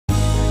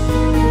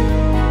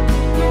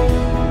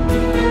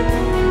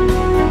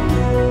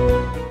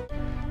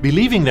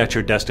Believing that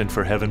you're destined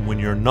for heaven when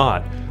you're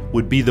not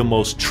would be the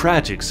most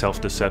tragic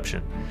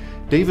self-deception.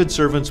 David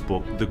Servant's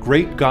book, The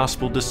Great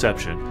Gospel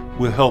Deception,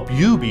 will help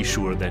you be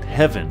sure that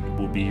heaven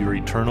will be your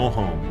eternal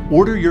home.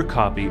 Order your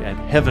copy at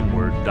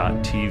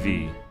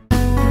heavenword.tv.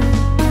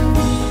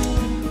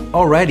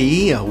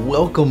 Alrighty,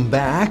 welcome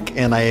back,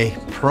 and I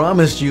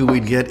promised you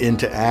we'd get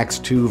into Acts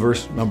 2,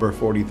 verse number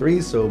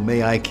 43, so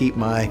may I keep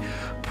my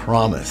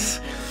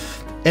promise.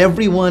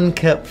 Everyone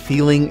kept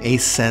feeling a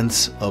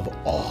sense of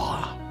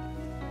awe.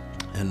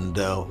 And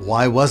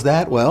why was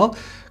that? Well,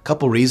 a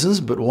couple reasons,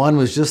 but one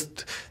was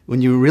just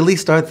when you really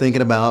start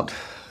thinking about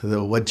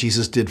what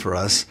Jesus did for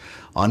us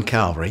on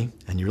Calvary,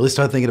 and you really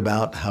start thinking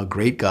about how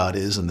great God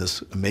is in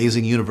this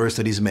amazing universe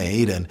that He's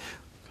made, and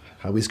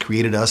how He's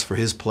created us for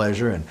His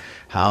pleasure, and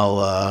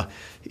how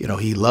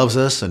He loves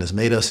us and has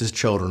made us His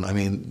children. I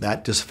mean,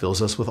 that just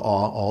fills us with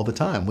awe all the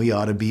time. We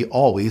ought to be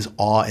always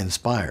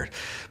awe-inspired.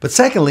 But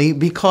secondly,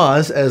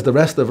 because, as the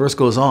rest of the verse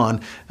goes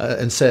on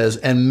and says,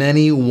 and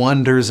many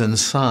wonders and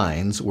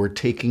signs were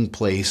taking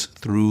place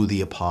through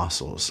the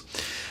apostles.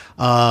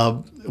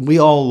 We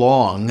all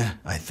long,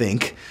 I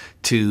think,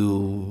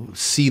 to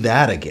see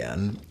that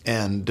again.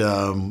 And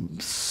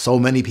so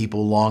many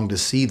people long to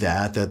see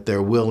that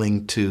they're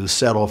willing to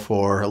settle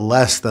for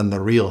less than the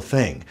real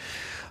thing.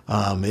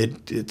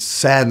 It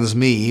saddens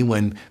me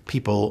when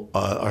people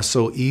are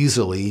so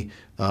easily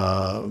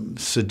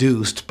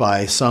seduced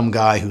by some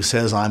guy who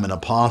says I'm an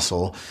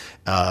apostle,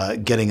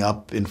 getting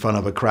up in front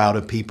of a crowd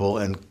of people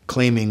and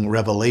claiming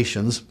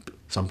revelations,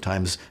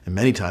 sometimes and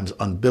many times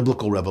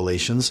unbiblical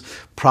revelations,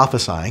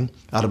 prophesying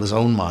out of his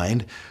own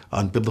mind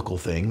on biblical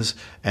things,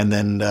 and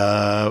then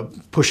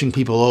pushing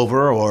people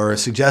over or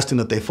suggesting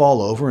that they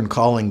fall over and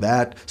calling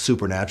that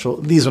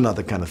supernatural. These are not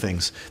the kind of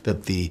things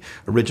that the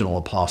original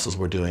apostles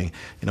were doing.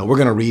 We're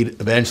going to read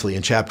eventually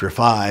in chapter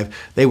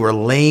 5, they were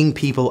laying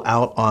people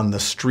out on the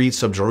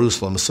streets of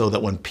Jerusalem so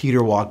that when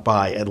Peter walked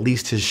by, at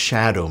least his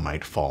shadow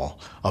might fall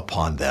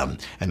upon them.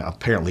 And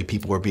apparently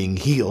people were being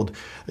healed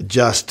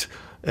just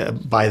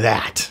by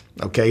that.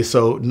 Okay,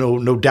 so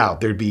no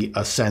doubt there'd be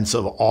a sense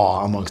of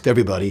awe amongst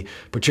everybody,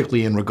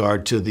 particularly in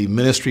regard to the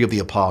ministry of the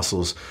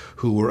apostles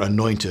who were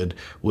anointed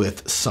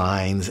with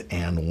signs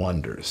and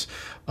wonders.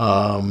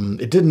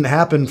 It didn't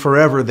happen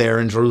forever there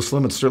in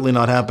Jerusalem. It's certainly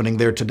not happening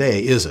there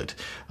today, is it?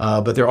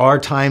 But there are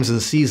times and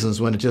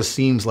seasons when it just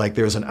seems like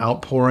there's an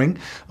outpouring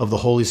of the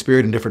Holy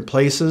Spirit in different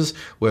places,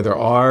 where there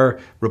are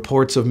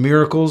reports of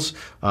miracles.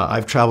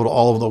 I've traveled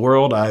all over the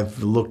world.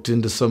 I've looked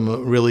into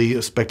some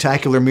really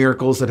spectacular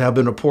miracles that have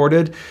been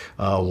reported.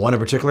 One in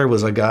particular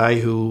was a guy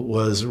who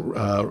was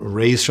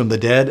raised from the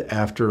dead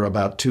after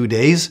about 2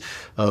 days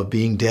of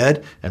being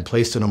dead and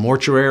placed in a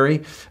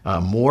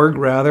morgue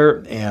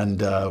rather, and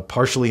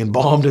partially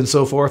embalmed and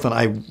so forth. And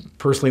I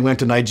personally went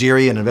to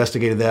Nigeria and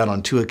investigated that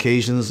on 2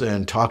 occasions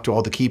and talked to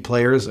all the key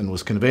players and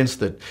was convinced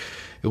that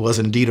it was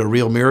indeed a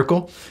real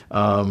miracle.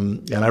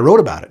 And I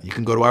wrote about it. You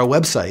can go to our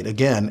website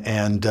again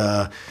and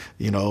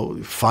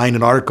find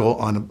an article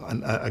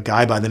on a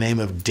guy by the name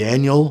of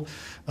Daniel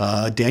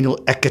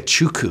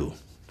Ekechukwu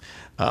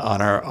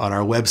on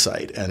our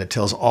website, and it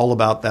tells all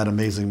about that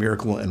amazing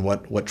miracle and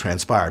what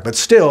transpired. But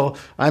still,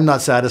 I'm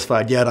not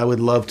satisfied yet. I would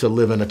love to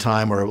live in a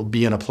time or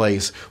be in a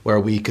place where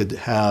we could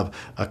have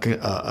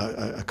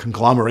a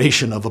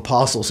conglomeration of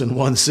apostles in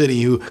one city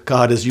who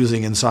God is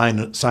using in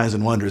signs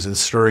and wonders and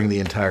stirring the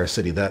entire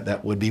city.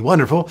 That would be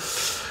wonderful.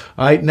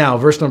 All right, now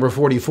verse number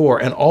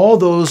 44, and all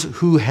those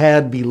who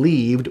had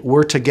believed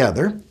were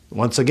together.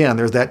 Once again,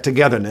 there's that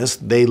togetherness.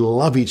 They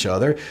love each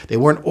other. They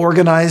weren't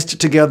organized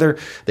together.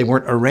 They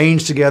weren't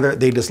arranged together.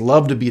 They just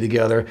loved to be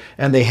together,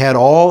 and they had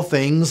all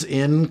things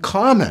in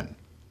common.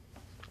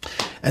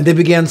 And they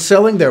began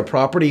selling their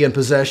property and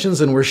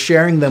possessions and were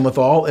sharing them with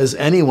all as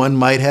anyone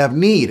might have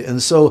need.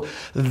 And so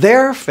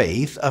their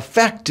faith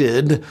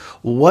affected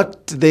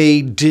what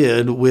they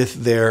did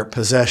with their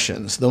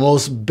possessions. The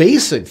most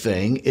basic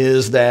thing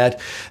is that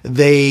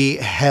they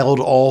held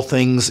all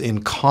things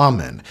in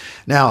common.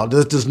 Now,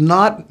 this does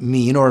not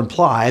mean or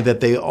imply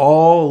that they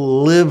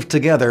all lived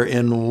together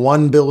in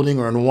one building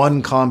or in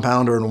one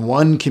compound or in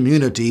one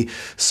community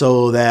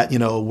so that,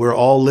 we're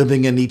all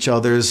living in each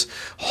other's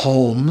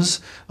homes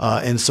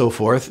and so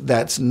forth.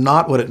 That's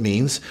not what it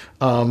means.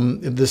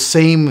 The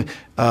same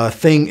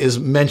thing is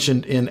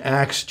mentioned in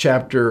Acts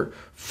chapter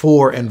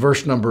 4 and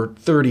verse number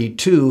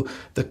 32.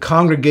 The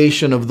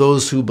congregation of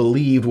those who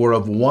believed were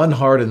of one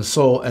heart and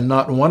soul, and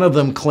not one of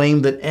them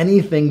claimed that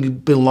anything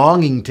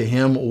belonging to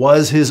him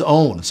was his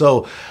own.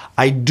 So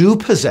I do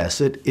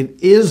possess it.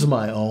 It is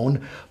my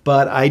own,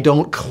 but I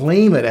don't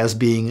claim it as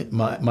being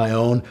my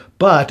own.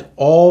 But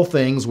all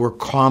things were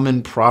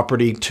common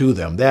property to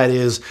them. That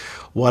is,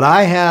 what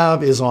I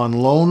have is on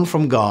loan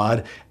from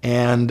God,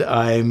 and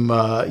I'm,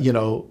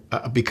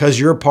 because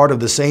you're part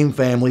of the same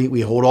family, we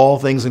hold all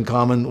things in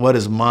common. What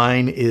is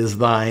mine is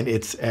thine.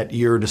 It's at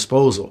your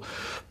disposal.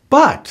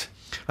 But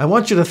I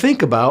want you to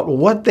think about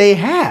what they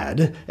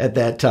had at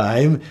that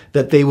time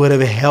that they would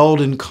have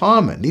held in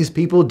common. These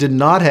people did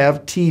not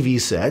have TV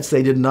sets.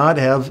 They did not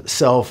have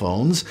cell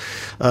phones.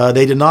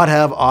 They did not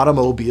have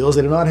automobiles.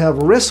 They did not have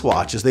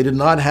wristwatches. They did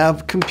not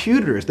have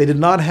computers. They did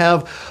not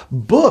have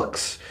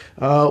books.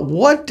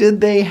 What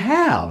did they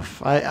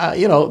have?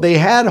 They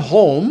had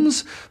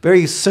homes,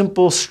 very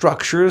simple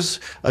structures,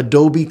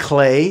 adobe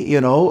clay,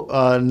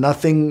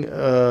 nothing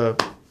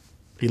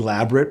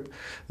elaborate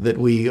that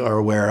we are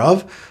aware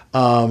of.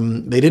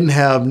 They didn't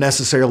have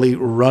necessarily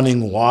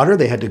running water.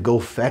 They had to go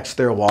fetch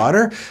their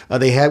water.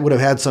 They would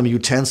have had some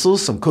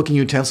utensils, some cooking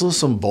utensils,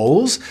 some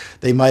bowls.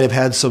 They might have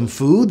had some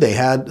food. They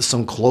had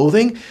some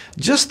clothing.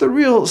 Just the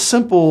real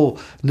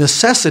simple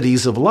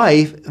necessities of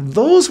life.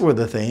 Those were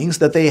the things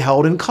that they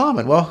held in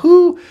common. Well,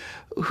 who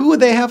would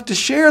they have to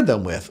share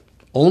them with?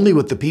 Only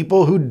with the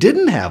people who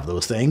didn't have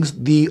those things,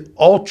 the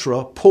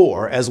ultra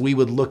poor, as we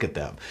would look at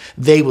them.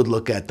 They would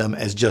look at them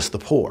as just the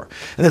poor.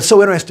 And it's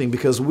so interesting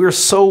because we're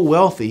so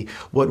wealthy,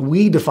 what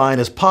we define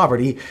as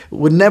poverty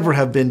would never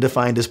have been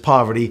defined as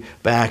poverty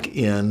back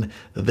in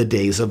the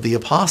days of the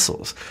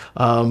apostles.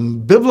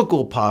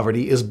 Biblical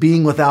poverty is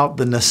being without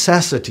the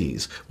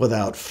necessities,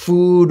 without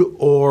food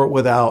or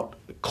without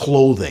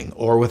clothing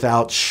or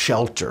without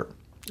shelter.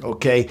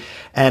 Okay,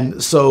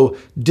 and so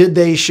did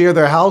they share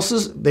their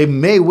houses? They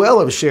may well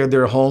have shared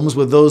their homes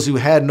with those who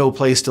had no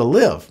place to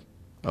live.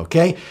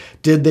 Okay,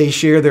 did they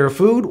share their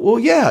food? Well,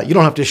 yeah, you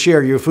don't have to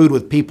share your food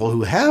with people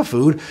who have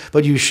food,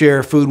 but you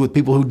share food with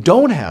people who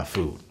don't have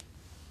food.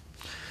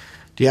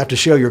 Do you have to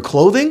share your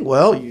clothing?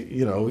 Well,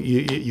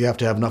 you have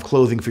to have enough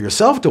clothing for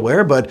yourself to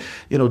wear, but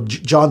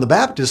John the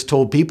Baptist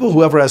told people,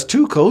 whoever has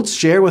 2 coats,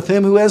 share with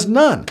him who has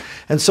none.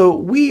 And so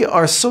we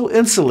are so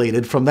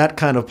insulated from that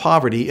kind of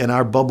poverty in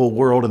our bubble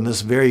world, in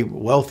this very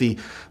wealthy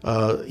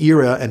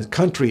era and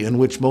country in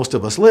which most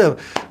of us live.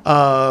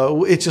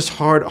 It's just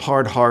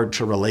hard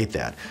to relate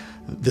that.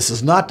 This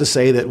is not to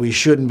say that we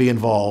shouldn't be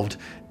involved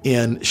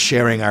in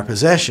sharing our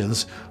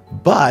possessions,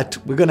 but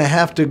we're going to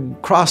have to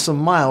cross some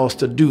miles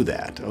to do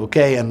that,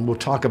 okay? And we'll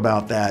talk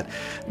about that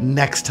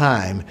next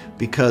time,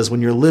 because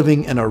when you're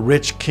living in a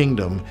rich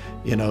kingdom,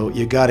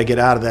 you got to get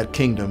out of that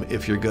kingdom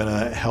if you're going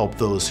to help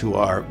those who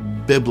are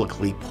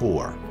biblically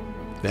poor.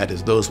 That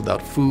is, those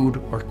without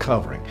food or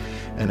covering.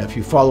 And if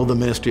you follow the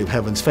ministry of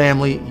Heaven's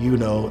Family, you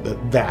know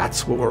that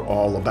that's what we're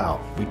all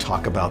about. We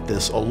talk about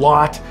this a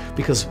lot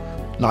because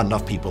not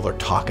enough people are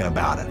talking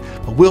about it.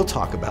 But we'll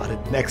talk about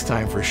it next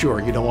time for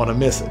sure. You don't want to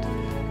miss it.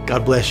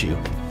 God bless you.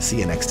 See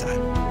you next time.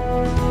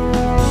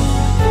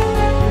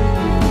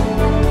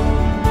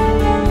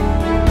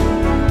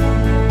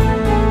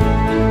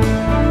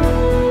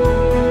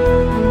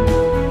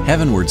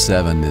 HeavenWord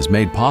 7 is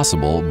made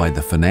possible by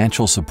the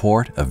financial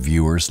support of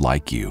viewers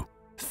like you.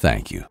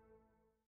 Thank you.